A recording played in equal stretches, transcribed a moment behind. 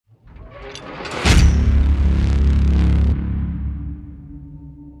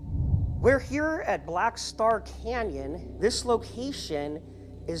We're here at Black Star Canyon. This location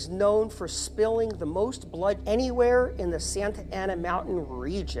is known for spilling the most blood anywhere in the Santa Ana Mountain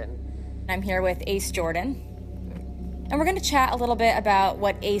region. I'm here with Ace Jordan, and we're going to chat a little bit about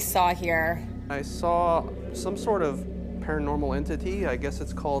what Ace saw here. I saw some sort of paranormal entity. I guess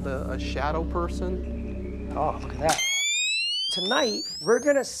it's called a shadow person. Oh, look at that. Tonight, we're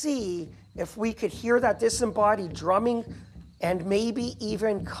gonna see if we could hear that disembodied drumming and maybe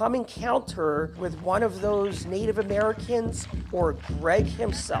even come encounter with one of those Native Americans or Greg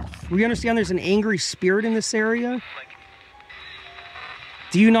himself. We understand there's an angry spirit in this area.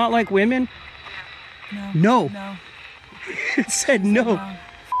 Do you not like women? No. No. It said no.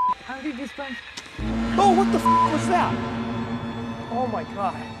 How did you spend? Oh, what the was that? Oh my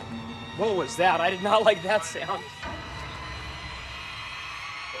God. What was that? I did not like that sound.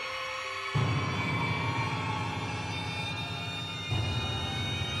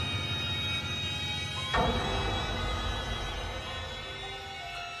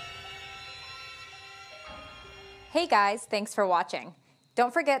 Hey guys, thanks for watching.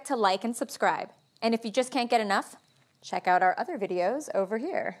 Don't forget to like and subscribe. And if you just can't get enough, check out our other videos over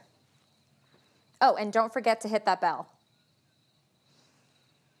here. Oh, and don't forget to hit that bell.